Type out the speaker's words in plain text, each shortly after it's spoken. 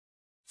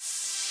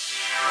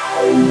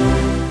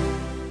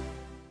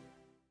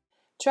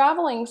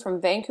Traveling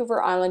from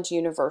Vancouver Island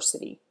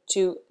University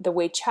to the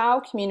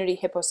Wechiau Community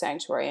Hippo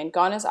Sanctuary in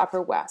Ghana's Upper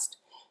West,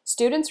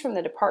 students from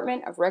the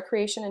Department of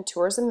Recreation and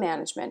Tourism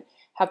Management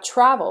have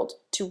traveled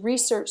to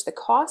research the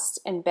costs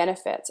and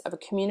benefits of a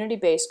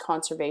community-based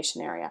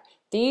conservation area.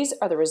 These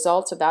are the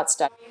results of that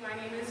study. My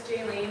name is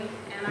Jaylene,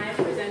 and I am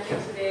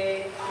presenting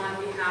today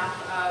on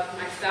behalf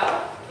of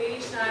myself,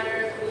 Katie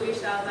Schneider, Louis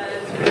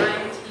Chavez,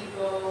 Ryan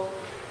Tebow,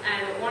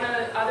 and one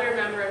other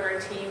member of our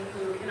team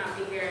who cannot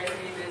be here. His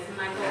name is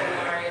Michael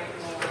Olaria.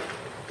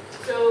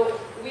 So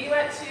we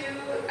went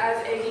to, as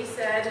Aggie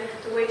said,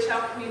 the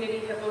Wechiau Community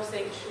Hippo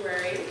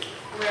Sanctuary,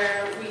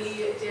 where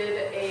we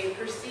did a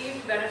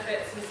perceived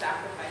benefits and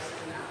sacrifices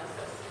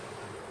analysis.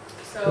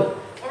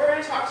 So what we're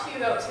going to talk to you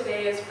about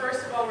today is,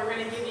 first of all, we're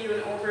going to give you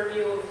an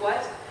overview of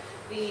what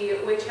the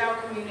Wechiau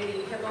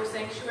Community Hippo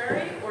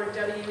Sanctuary, or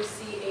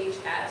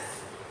WCHS,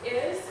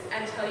 is,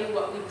 and tell you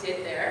what we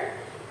did there.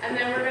 And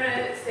then we're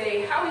going to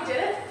say how we did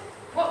it,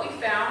 what we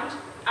found,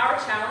 our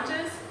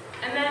challenges,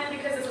 and then,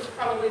 because this is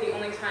probably the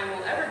only time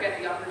we'll ever get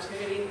the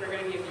opportunity, we're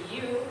going to give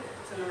you,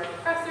 some of our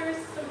professors,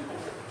 some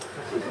homework.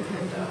 So,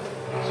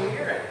 make sure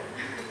you're ready.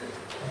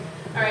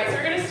 All right, so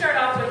we're going to start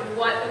off with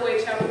what the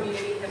Wechiau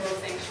Community Hippo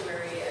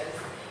Sanctuary is.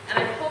 And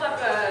I pulled up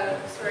a,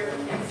 sorry if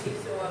you can't see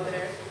so well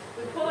there,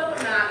 we pulled up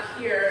a map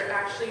here,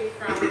 actually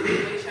from the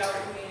Wechiau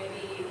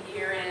Community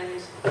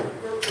year-end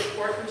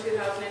report from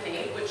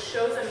 2008, which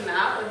shows a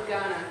map of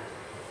Ghana.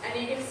 And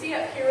you can see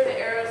up here where the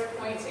arrow is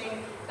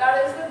pointing,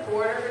 that is the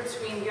border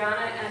between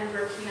Ghana and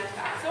Burkina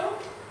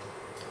Faso.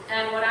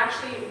 And what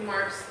actually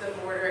marks the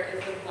border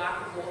is the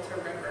Black Volta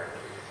River.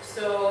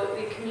 So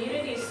the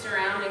communities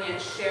surrounding it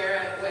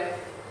share it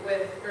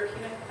with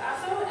Burkina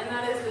Faso, and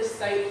that is this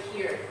site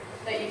here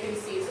that you can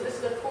see. So this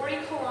is a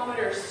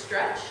 40-kilometer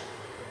stretch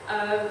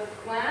of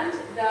land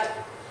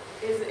that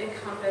is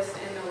encompassed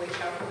in the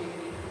Wechiau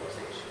Community Hippo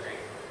Sanctuary.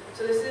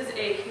 So this is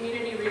a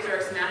community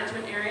resource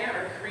management area,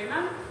 or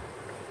CREMA,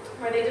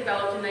 where they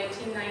developed in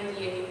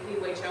 1998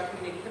 the Wechiau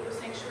Community Hippo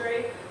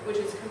Sanctuary, which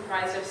is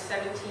comprised of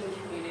 17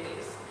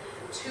 communities,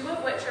 2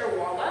 of which are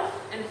wildlife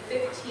and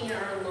 15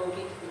 are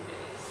Lobi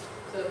communities.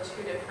 So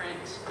 2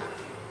 different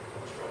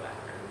cultural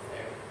backgrounds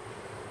there.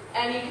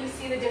 And you can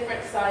see the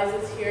different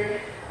sizes here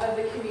of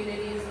the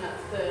communities, and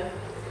that's the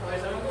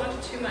colors. I won't go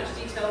into too much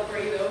detail for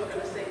you though, for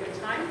the sake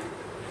of time.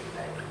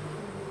 But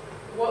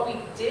what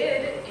we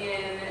did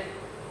in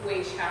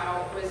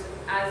Wechiau was,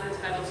 as the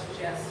title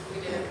suggests, we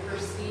did a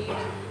perceived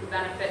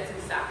benefits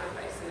and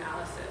sacrifice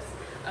analysis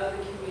of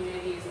the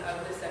communities,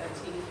 of the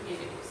 17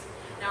 communities.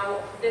 Now,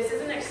 this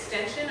is an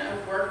extension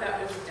of work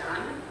that was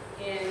done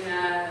in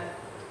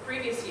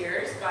previous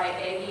years by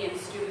Aggie and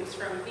students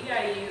from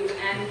VIU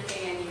and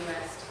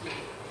KNUST.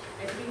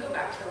 If you can go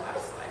back to the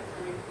last slide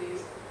for me,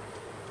 please.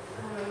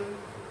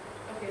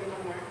 Okay,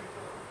 one more.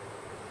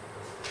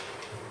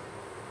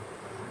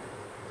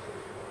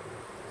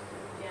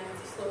 Yeah,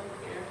 it's a slow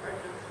computer, hard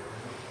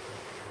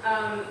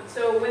enough.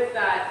 So with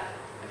that,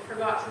 I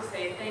forgot to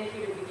say thank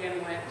you to begin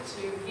with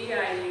to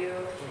VIU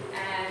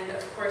and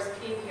of course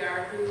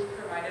PAPR, who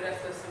provided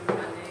us with some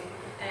funding,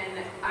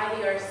 and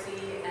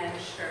IDRC and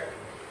SHRC.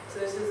 So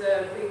this is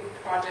a big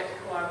project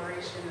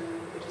collaboration,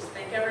 and we just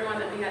thank everyone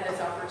that we had this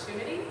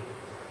opportunity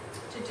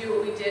to do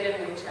what we did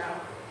in Wechiau,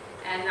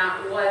 and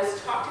that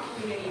was talk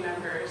to community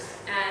members.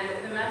 And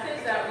the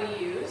methods that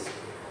we used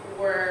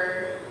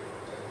were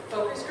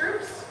focus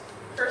groups,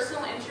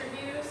 personal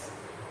interviews,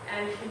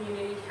 and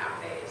community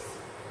cafes.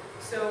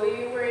 So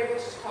we were able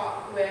to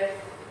talk with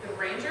the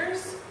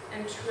rangers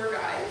and tour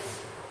guides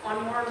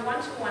on more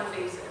one-to-one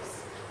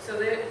basis. So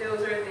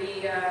those are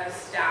the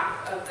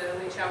staff of the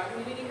Wechiau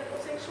Community Hippo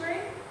Sanctuary.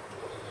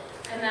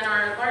 And then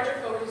our larger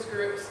focus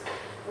groups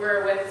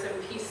were with some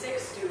P6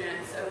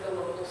 students of the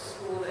local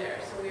school there.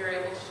 So we were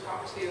able to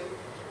talk to,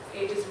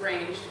 ages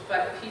ranged,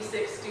 but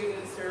P6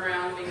 students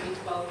around maybe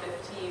 12,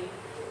 15,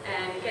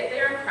 and get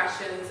their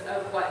impressions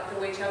of what the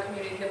Wechiau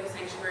Community Hippo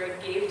Sanctuary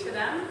gave to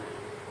them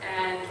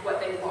and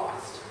what they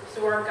lost.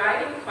 So our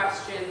guiding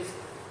questions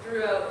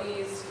throughout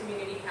these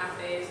community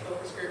cafes,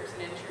 focus groups,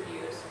 and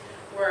interviews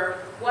were,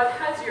 what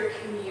has your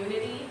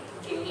community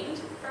gained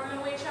from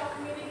the Wechiau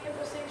Community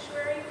Hippo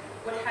Sanctuary?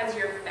 What has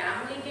your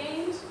family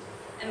gained?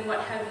 And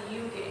what have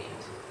you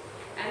gained?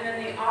 And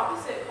then the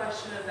opposite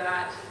question of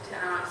that to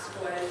ask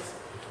was,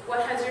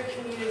 what has your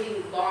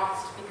community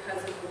lost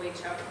because of the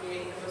Wechiau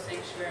Community Hippo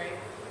Sanctuary?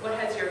 What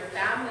has your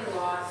family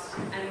lost?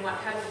 And what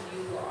have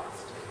you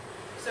lost?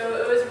 So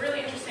it was a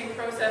really interesting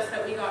process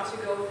that we got to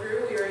go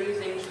through. We were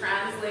using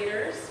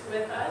translators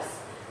with us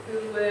who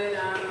would,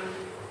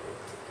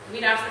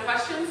 we'd ask the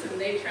questions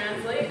and they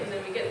translate, and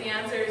then we get the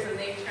answers and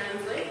they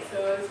translate.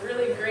 So it was a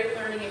really great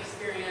learning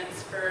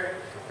experience for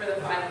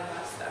the 5 of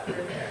us that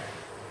were there.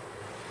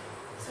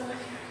 So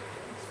next slide,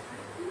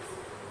 please.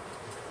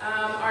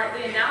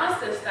 The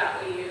analysis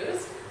that we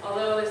used,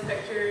 although this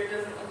picture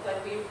doesn't look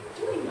like we're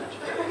doing much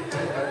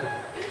work,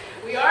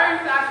 we are in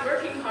fact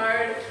working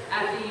hard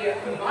at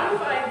the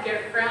modified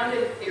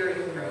grounded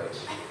theory approach.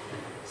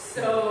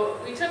 So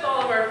we took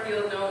all of our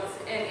field notes,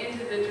 and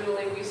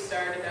individually we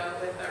started out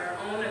with our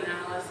own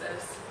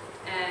analysis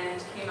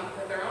and came up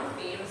with our own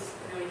themes.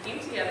 And then we came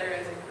together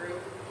as a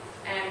group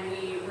and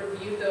we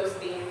reviewed those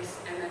themes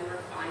and then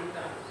refined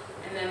them.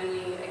 And then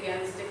we,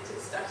 again,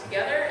 stuck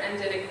together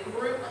and did a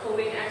group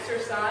coding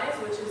exercise,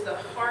 which is the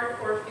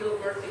hardcore field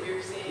work that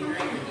you're seeing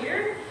right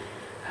here.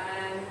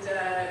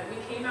 And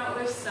we came out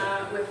with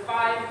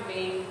 5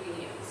 main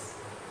themes.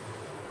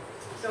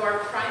 So our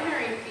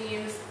primary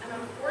themes,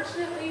 and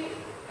unfortunately,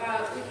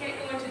 we can't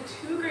go into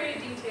too great a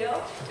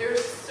detail.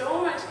 There's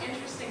so much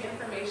interesting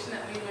information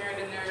that we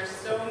learned, and there are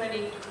so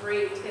many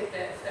great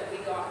tidbits that we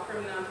got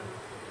from them.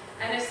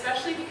 And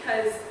especially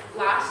because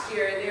last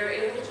year they were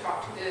able to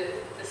talk to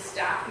the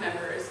staff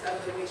members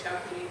of the Wechiau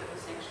Community Hippo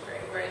Sanctuary,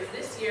 whereas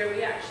this year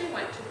we actually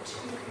went to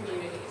 2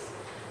 communities.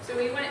 So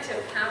we went to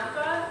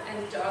Pampa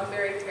and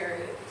Dogberry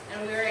Prairie,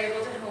 and we were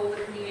able to hold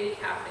the community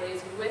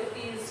cafes with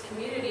these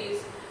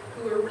communities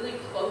who were really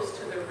close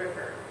to the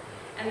river.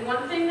 And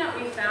one thing that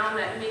we found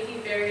that maybe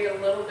varied a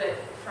little bit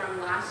from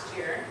last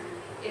year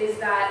is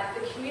that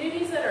the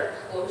communities that are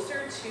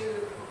closer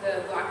to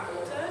the Black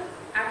Volta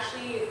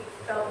actually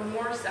felt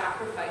more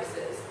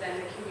sacrifices than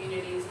the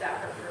communities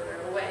that are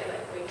further away,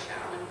 like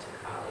Wechiau and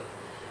Takali.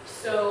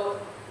 So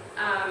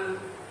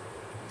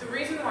the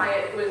reason why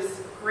it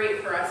was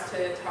great for us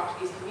to talk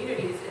to these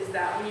communities is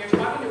that when you're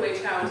talking to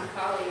Wechiau and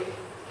Takali,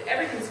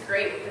 everything's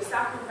great. The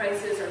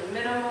sacrifices are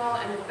minimal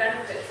and the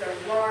benefits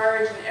are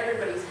large and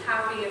everybody's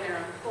happy and they're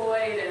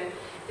employed and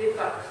they've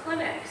got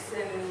clinics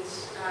and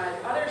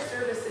other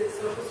services,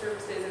 social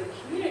services in the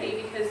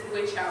community because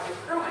Wechiau is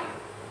growing.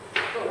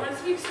 But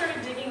once we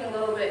started digging a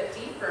little bit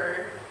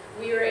deeper,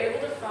 we were able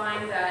to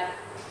find that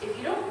if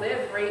you don't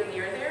live right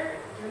near there,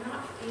 you're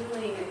not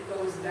feeling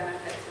those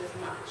benefits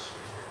as much.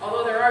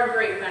 Although there are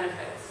great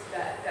benefits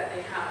that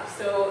they have.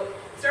 So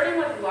starting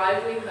with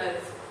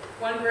livelihoods,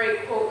 one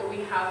great quote that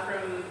we have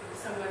from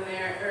someone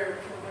there, or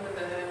from one of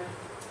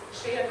the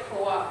Shea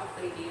Co-op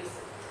ladies,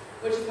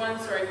 which is one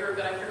group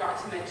that I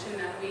forgot to mention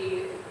that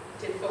we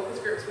did focus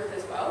groups with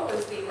as well,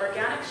 was the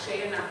Organic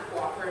Shea Nut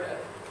Cooperative.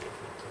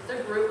 It's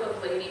a group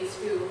of ladies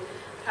who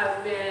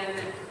have been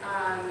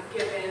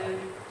given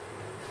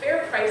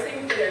fair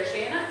pricing for their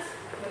shea nuts.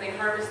 When they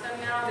harvest them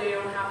now, they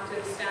don't have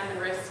to stand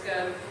the risk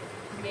of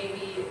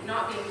maybe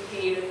not being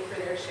paid for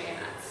their shea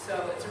nuts.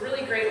 So it's a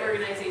really great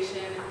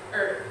organization,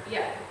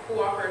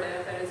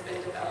 cooperative that has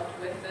been developed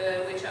with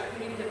the Wechiau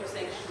Community Hippo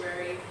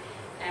Sanctuary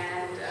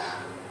and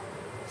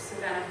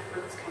Savannah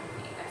Fruits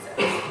Company,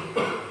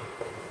 etc.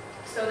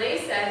 So they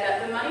said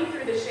that the money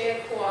through the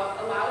Shea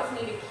Co-op allows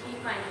me to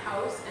keep my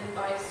house and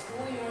buy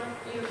school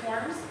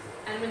uniforms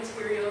and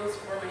materials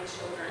for my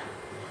children.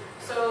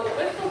 So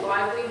with the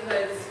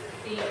livelihoods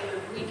theme,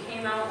 we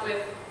came out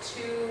with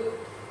 2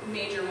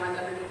 major ones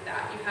underneath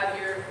that. You have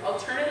your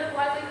alternative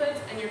livelihoods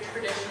and your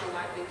traditional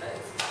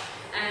livelihoods.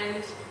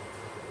 And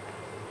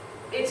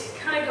it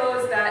kind of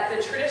goes that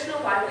the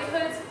traditional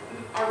livelihoods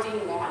are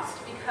being lost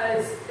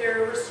because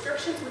there are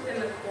restrictions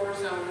within the core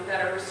zone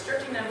that are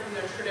restricting them from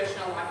their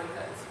traditional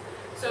livelihoods.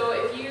 So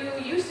if you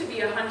used to be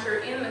a hunter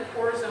in the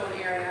core zone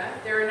area,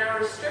 there are now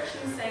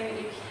restrictions saying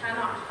that you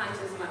cannot hunt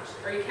as much,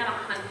 or you cannot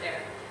hunt there.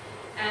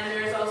 And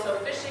there's also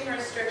fishing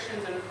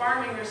restrictions and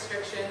farming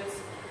restrictions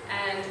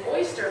and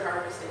oyster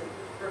harvesting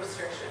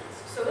restrictions.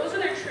 So those are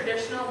their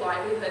traditional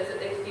livelihoods that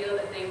they feel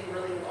that they've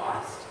really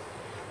lost.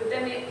 But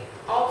then the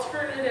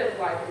alternative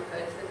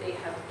livelihoods that they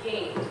have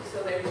gained.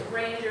 So there's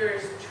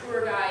rangers,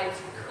 tour guides,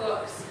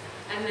 cooks,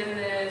 and then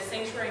the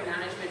Sanctuary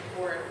Management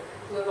Board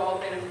who have all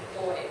been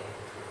employed.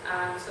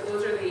 So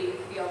those are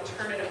the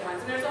alternative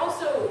ones. And there's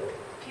also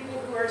people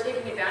who are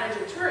taking advantage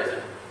of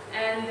tourism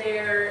and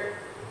they're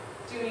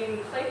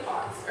doing clay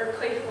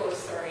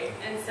flows,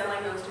 and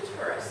selling those to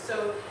tourists.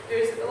 So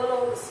there's a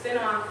little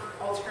spin-off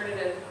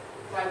alternative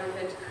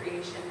livelihood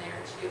creation there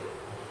too.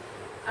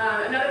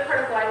 Another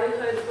part of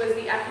livelihoods was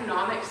the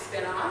economic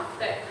spin-off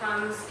that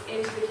comes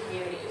into the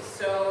communities.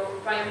 So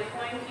by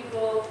employing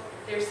people,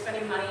 they're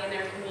spending money in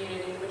their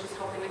community, which is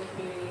helping the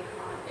community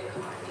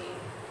economy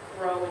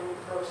grow and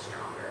grow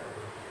stronger.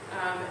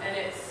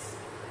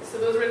 So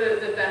those were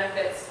the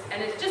benefits,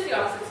 and it's just the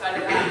opposite side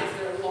of that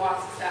is the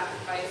lost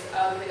sacrifice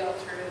of the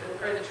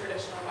alternative, or the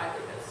traditional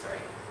livelihoods,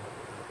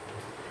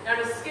 Now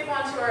to skip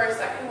on to our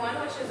second one,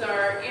 which is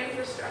our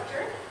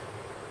infrastructure.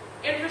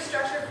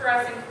 Infrastructure for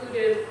us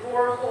included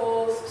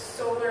boreholes,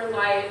 solar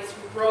lights,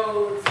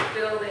 roads,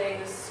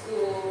 buildings,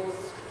 schools,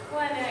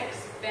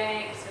 clinics,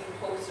 banks, and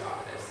post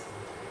office.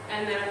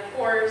 And then of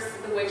course,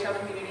 the Wechiau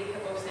Community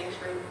Hippo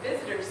Sanctuary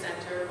Visitor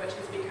Center, which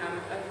has become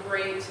a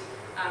great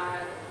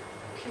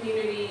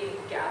community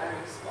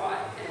gathering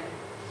spot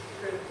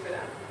for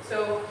them.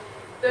 So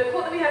the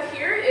quote that we have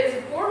here is,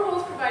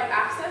 boreholes provide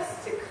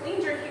access to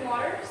clean drinking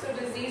water, so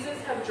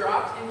diseases have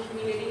dropped and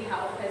community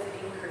health has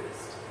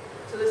increased.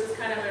 So this is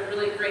kind of a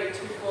really great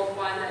twofold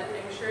one that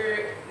I'm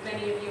sure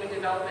many of you in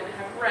development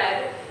have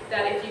read,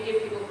 that if you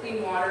give people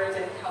clean water,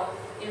 then health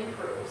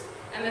improves.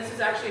 And this is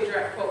actually a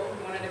direct quote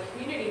from one of the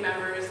community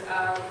members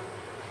of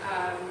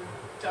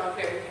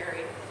Dogberry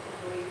Prairie,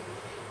 I believe.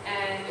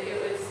 And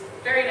it was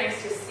very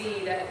nice to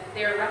see that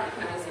they're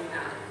recognizing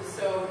that.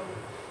 So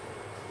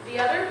The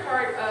other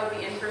part of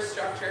the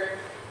infrastructure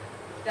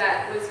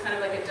that was kind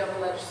of like a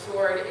double-edged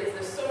sword is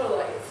the solar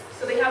lights.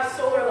 So they have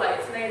solar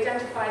lights, and they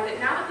identified that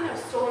now that they have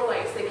solar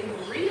lights, they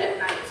can read at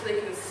night, so they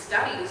can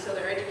study, so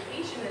their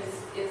education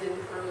is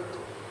improved.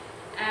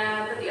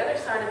 But the other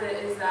side of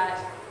it is that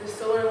the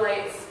solar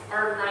lights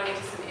are running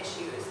into some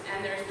issues,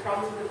 and there's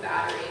problems with the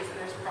batteries, and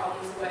there's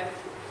problems with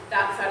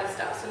that side of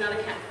stuff. So now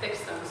they can't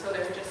fix them, so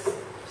they're just,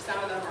 some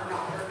of them are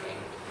not working.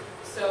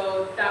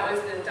 So that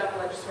was the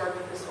double-edged sword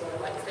with the solar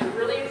lights. They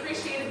really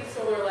appreciated the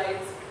solar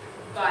lights,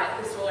 but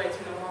the solar lights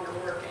were no longer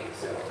working,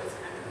 so it was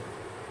kind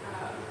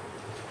of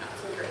not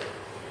so great.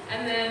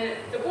 And then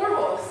the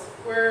boreholes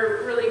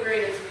were really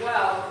great as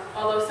well,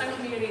 although some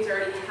communities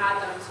already had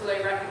them, so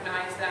they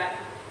recognized that,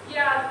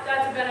 yeah,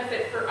 that's a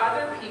benefit for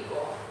other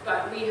people,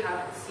 but we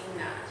haven't seen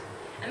that.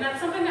 And that's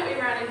something that we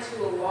ran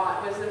into a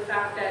lot, was the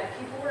fact that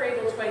people were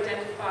able to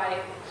identify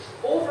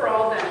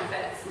overall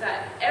benefits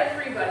that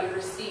everybody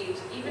received,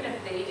 even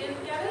if they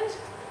didn't get it,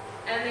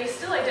 and they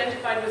still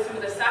identified with some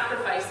of the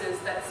sacrifices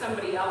that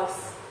somebody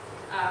else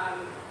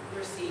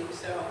received.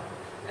 So,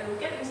 and we'll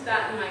get into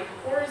that in my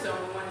core zone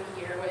one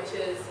here, which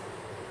is,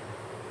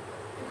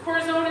 the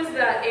core zone is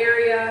that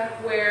area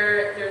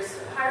where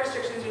there's high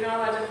restrictions. You're not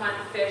allowed to hunt,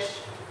 fish,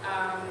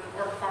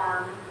 or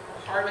farm,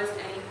 or harvest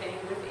anything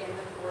within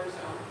the core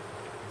zone.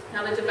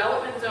 Now the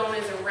development zone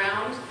is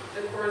around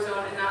the core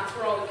zone, and that's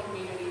where all the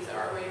communities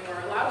are, where you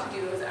are allowed to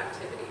do those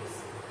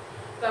activities.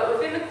 But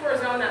within the core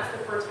zone, that's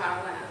the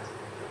fertile land.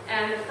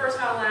 And the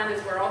fertile land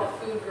is where all the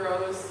food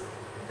grows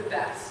the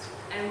best,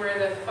 and where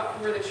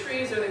the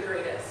trees are the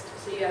greatest.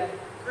 So you have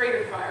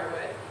greater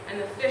firewood,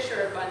 and the fish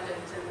are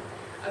abundant.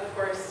 And of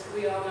course,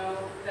 we all know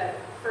that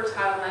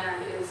fertile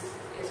land is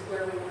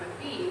where we want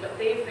to be, but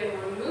they've been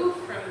removed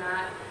from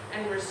that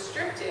and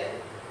restricted.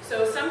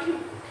 So some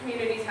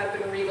communities have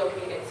been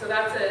relocated. So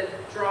that's a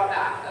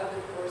drawback of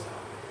the core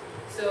zone.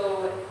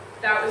 So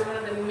that was one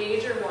of the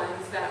major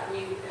ones that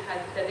they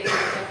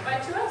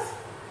identified to us.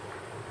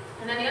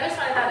 And then the other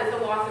side of that is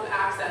the loss of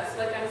access.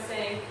 Like I'm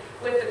saying,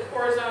 with the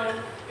core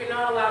zone, you're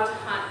not allowed to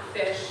hunt,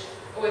 fish,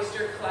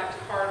 oyster collect,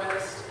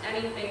 harvest,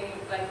 anything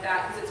like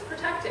that, because it's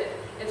protected.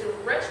 It's a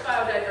rich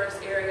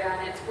biodiverse area,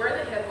 and it's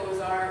where the hippos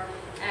are,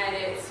 and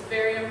it's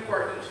very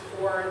important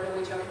for the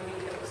Wechiau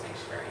Community Hippo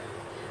Sanctuary.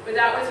 But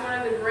that was one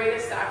of the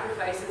greatest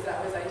sacrifices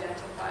that was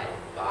identified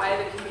by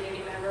the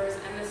community members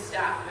and the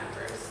staff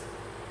members.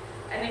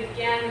 And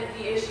again,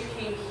 the issue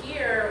came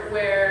here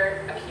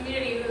where a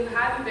community who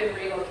hadn't been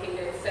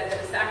relocated said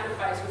that a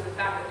sacrifice was the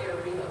fact that they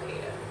were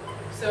relocated.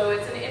 So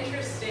it's an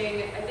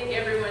interesting, I think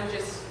everyone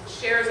just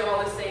shares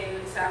all the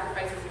same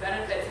sacrifices and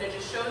benefits, and it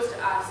just shows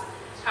to us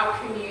how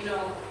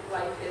communal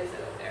life is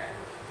out there.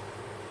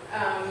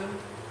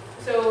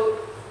 So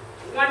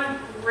one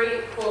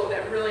great quote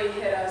that really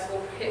hit us,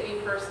 well, hit me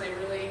personally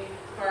really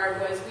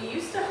hard, was, "We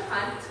used to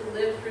hunt to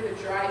live through the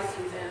dry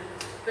season,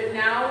 but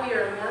now we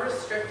are more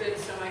restricted,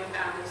 so my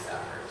family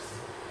suffers."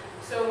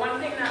 So one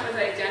thing that was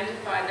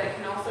identified that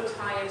can also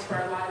tie into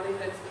our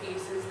livelihoods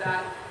piece is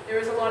that there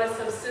was a lot of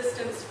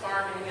subsistence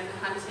farming and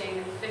hunting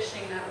and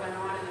fishing that went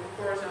on in the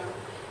core zone.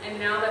 And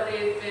now that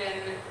they've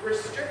been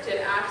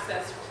restricted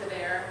access to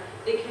there,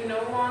 they can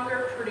no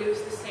longer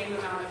produce the same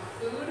amount of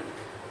food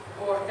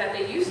or that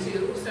they used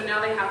to, so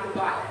now they have to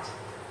buy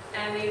it.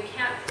 And they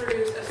can't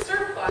produce a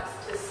surplus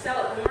to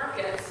sell at the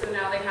market, so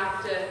now they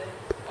have to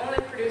only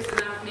produce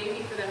enough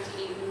maybe for them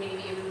to eat and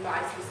maybe even buy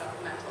some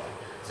supplemental.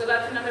 So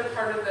that's another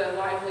part of the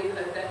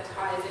livelihood that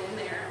ties in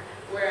there,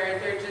 where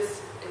they're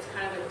just, it's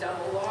kind of a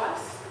double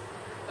loss.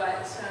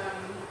 But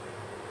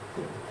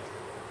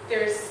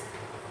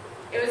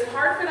it was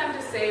hard for them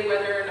to say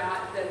whether or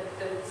not the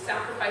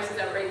sacrifices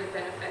outweigh the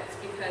benefits,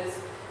 because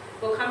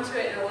we'll come to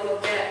it in a little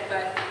bit,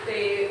 but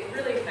they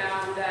really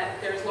found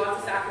that there's lots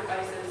of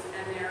sacrifices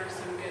and there are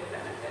some good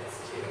benefits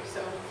too.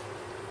 So,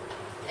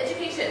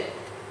 education.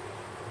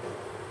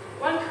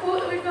 One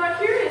quote that we've got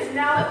here is,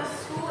 "Now that the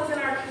school is in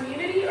our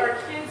community, our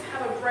kids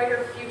have a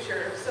brighter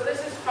future." So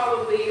this is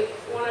probably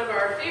one of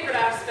our favorite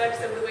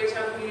aspects of the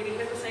Wechiau Community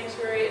Hippo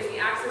Sanctuary, is the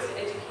access to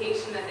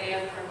education that they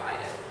have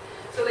provided.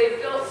 So they've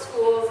built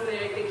schools, and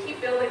they keep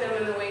building them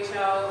in the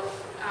Wechiau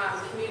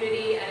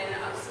community and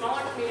in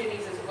smaller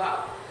communities as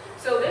well.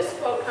 So this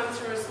quote comes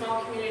from a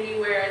small community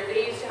where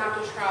they used to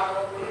have to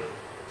travel,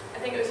 I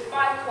think it was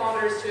 5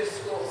 kilometers to a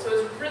school. So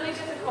it was really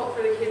difficult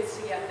for the kids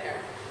to get there.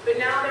 But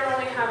now they're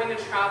only having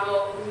to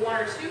travel 1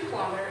 or 2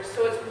 kilometers.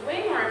 So it's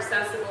way more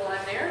accessible,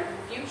 and their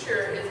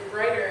future is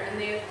brighter.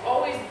 And they've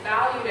always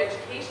valued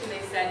education,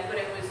 they said, but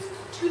it was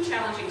too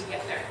challenging to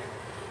get there.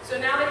 So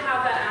now they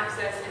have that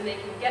access, and they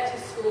can get to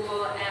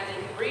school, and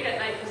they can read at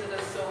night because of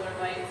the solar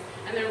lights,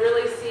 and they're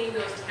really seeing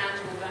those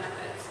tangible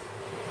benefits.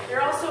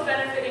 They're also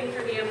benefiting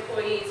for the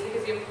employees,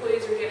 because the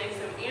employees are getting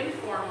some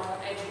informal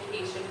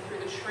education through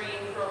the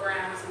training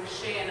programs and the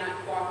Cheyenne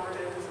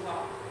Cooperative as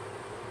well.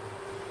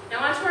 Now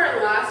on to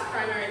our last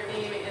primary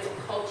theme is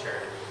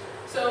culture.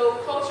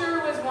 So culture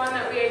was one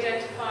that we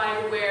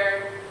identified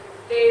where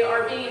they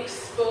are being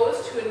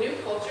exposed to a new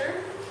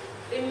culture.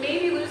 They may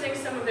be losing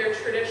some of their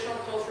traditional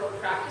cultural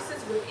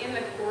practices within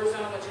the core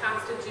zone, which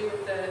has to do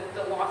with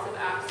the loss of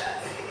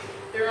access.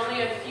 There are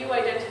only a few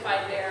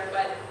identified there,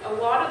 but a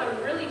lot of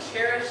them really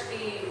cherish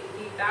the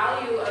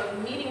value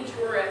of meeting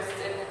tourists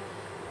and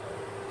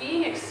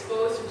being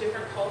exposed to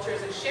different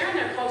cultures and sharing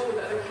their culture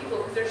with other people,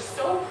 because they're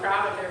so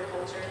proud of their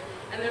culture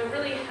and they're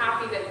really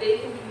happy that they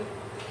can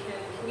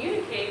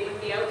communicate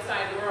with the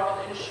outside world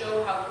and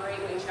show how great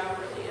Wechiau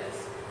really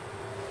is.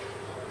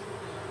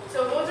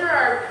 So those are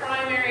our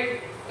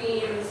primary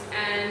themes,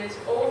 and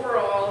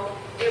overall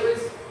it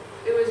was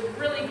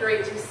really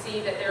great to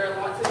see that there are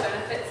lots of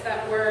benefits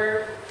that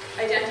were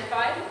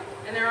identified,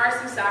 and there are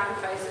some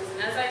sacrifices.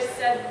 And as I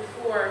said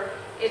before,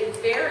 it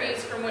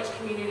varies from which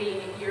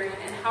community you're in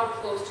and how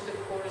close to the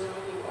core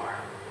zone you are.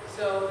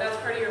 So that's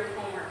part of your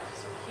homework.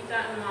 So keep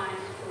that in mind.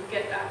 We'll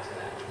get back to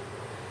that.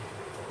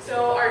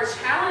 So our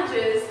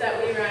challenges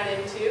that we ran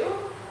into,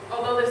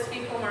 although this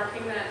fecal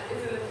marking that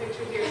is in the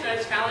picture here is not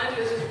a challenge,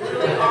 it was just a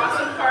really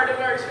awesome part of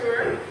our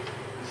tour.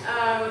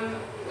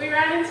 We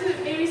ran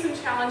into maybe some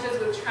challenges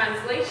with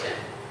translation.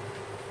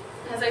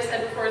 As I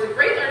said before, it was a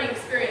great learning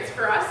experience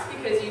for us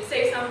because you'd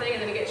say something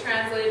and then it get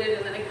translated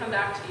and then it come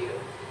back to you.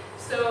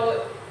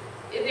 So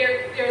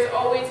there's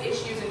always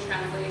issues in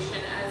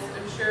translation, as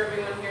I'm sure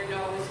everyone here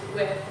knows,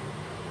 with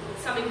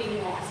something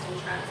being lost in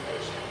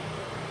translation.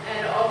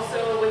 And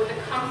also with the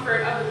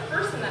comfort of the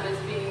person that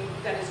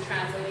is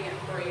translating it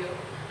for you.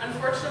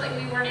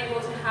 Unfortunately, we weren't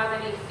able to have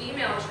any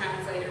female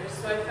translators,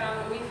 so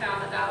we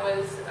found that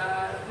was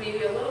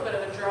maybe a little bit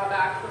of a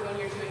drawback for when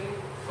you're doing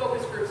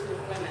focus groups with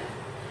women.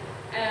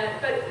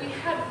 But we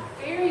had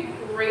very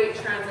great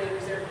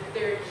translators.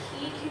 They're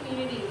key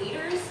community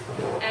leaders,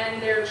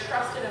 and they're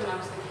trusted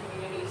amongst the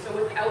community.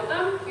 So without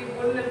them, we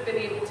wouldn't have been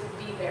able to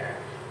be there.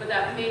 But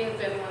that may have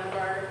been one of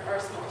our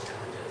small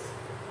challenges.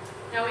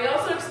 Now, we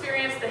also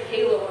experienced the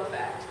halo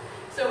effect.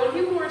 So when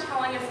people were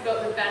telling us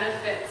about the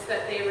benefits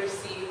that they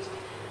received,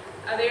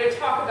 they would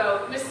talk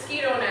about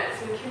mosquito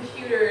nets and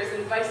computers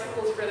and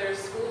bicycles for their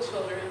school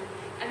children.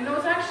 And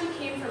those actually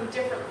came from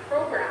different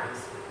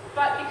programs.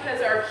 But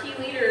because our key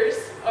leaders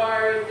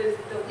are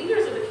the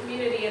leaders of the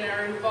community and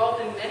are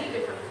involved in many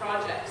different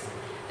projects,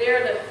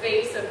 they're the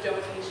face of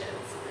donations.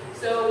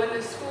 So when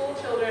the school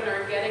children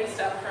are getting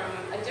stuff from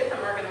a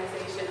different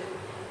organization,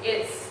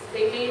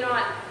 they may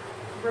not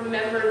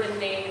remember the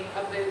name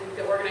of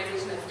the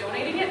organization that's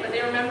donating it, but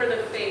they remember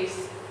the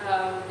face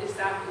of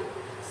Isaku.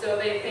 So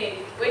they think,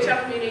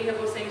 Wechiau Community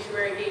Hippo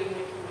Sanctuary gave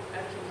me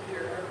a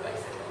computer or a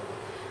bicycle.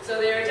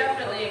 So they're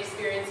definitely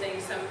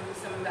experiencing some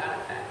of that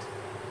effect.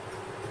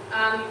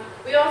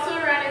 We also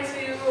ran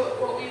into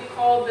what we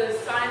call the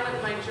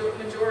silent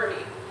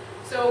majority.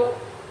 So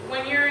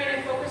when you're in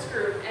a focus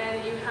group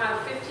and you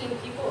have 15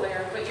 people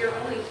there, but you're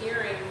only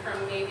hearing from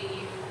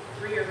maybe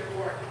 3 or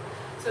 4.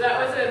 So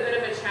that was a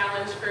bit of a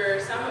challenge for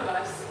some of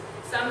us.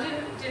 Some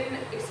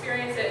didn't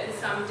experience it and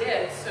some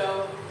did.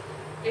 So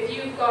if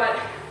you've got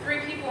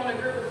 3 people in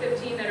a group of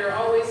 15 that are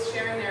always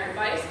sharing their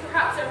advice,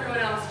 perhaps everyone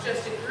else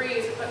just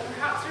agrees, but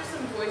perhaps there's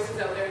some voices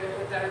out there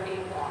that are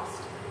being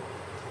lost.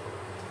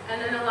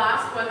 And then the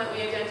last one that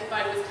we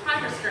identified was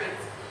time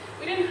restraints.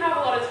 We didn't have a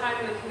lot of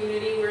time in the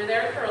community. We were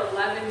there for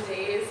 11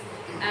 days,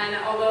 and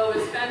although it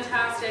was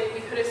fantastic,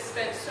 we could have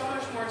spent so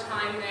much more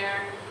time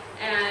there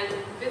and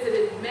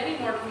visited many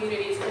more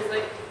communities, because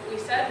like we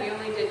said, we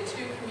only did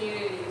 2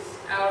 communities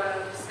out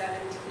of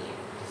 17.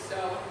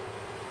 So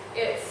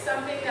it's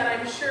something that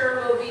I'm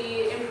sure will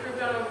be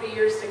improved on over the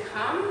years to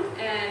come,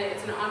 and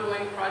it's an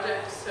ongoing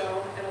project,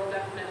 so it'll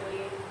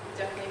definitely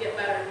get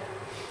better.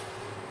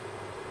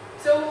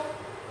 So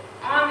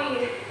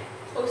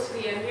close to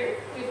the end here,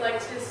 we'd like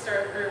to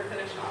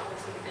finish off with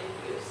some thank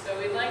yous. So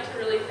we'd like to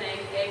really thank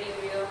Aggie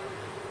Weighill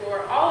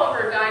for all of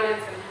her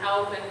guidance and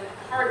help and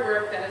hard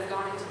work that has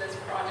gone into this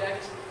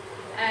project.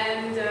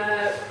 And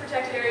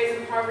Protected Areas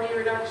and Poverty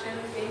Reduction,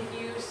 thank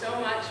you so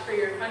much for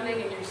your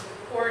funding and your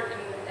support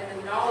and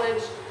the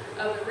knowledge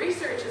of the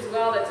research as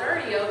well that's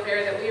already out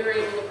there that we were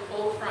able to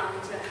pull from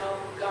to help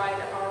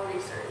guide our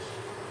research.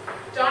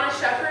 Donna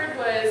Sheppard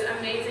was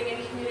amazing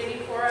in community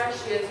for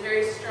us. She has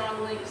very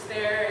strong links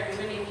there, and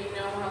many of you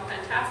know how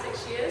fantastic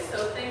she is. So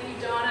thank you,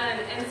 Donna,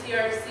 and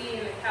NCRC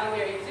and the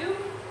Calgary Zoo.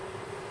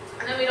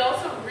 And then we'd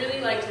also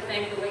really like to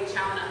thank the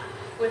Wechiau.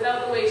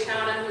 Without the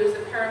Wechiau, who is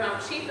the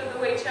paramount chief of the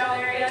Wechiau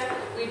area,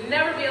 we'd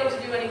never be able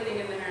to do anything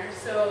in there.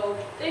 So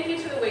thank you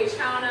to the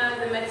Wechiau,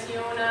 the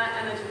Metiona,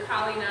 and the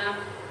Tukalina,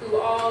 who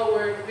all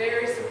were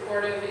very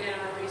supportive in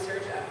our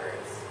research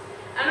efforts.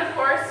 And of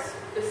course,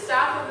 the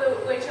staff of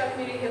the Wechiau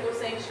Community Hippo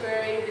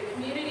Sanctuary, the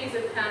communities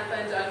of Pampa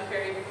and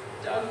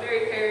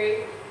Dogberry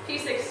Prairie,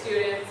 P6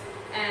 students,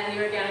 and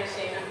the Organic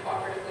Shane and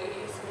Cooperative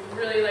Ladies. We'd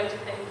really like to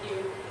thank you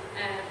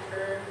and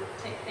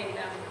thank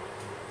them.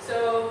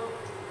 So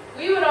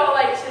we would all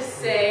like to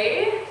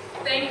say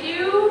thank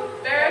you,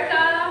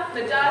 Baraka,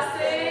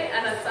 Medase,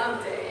 and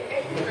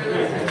Asante for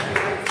listening.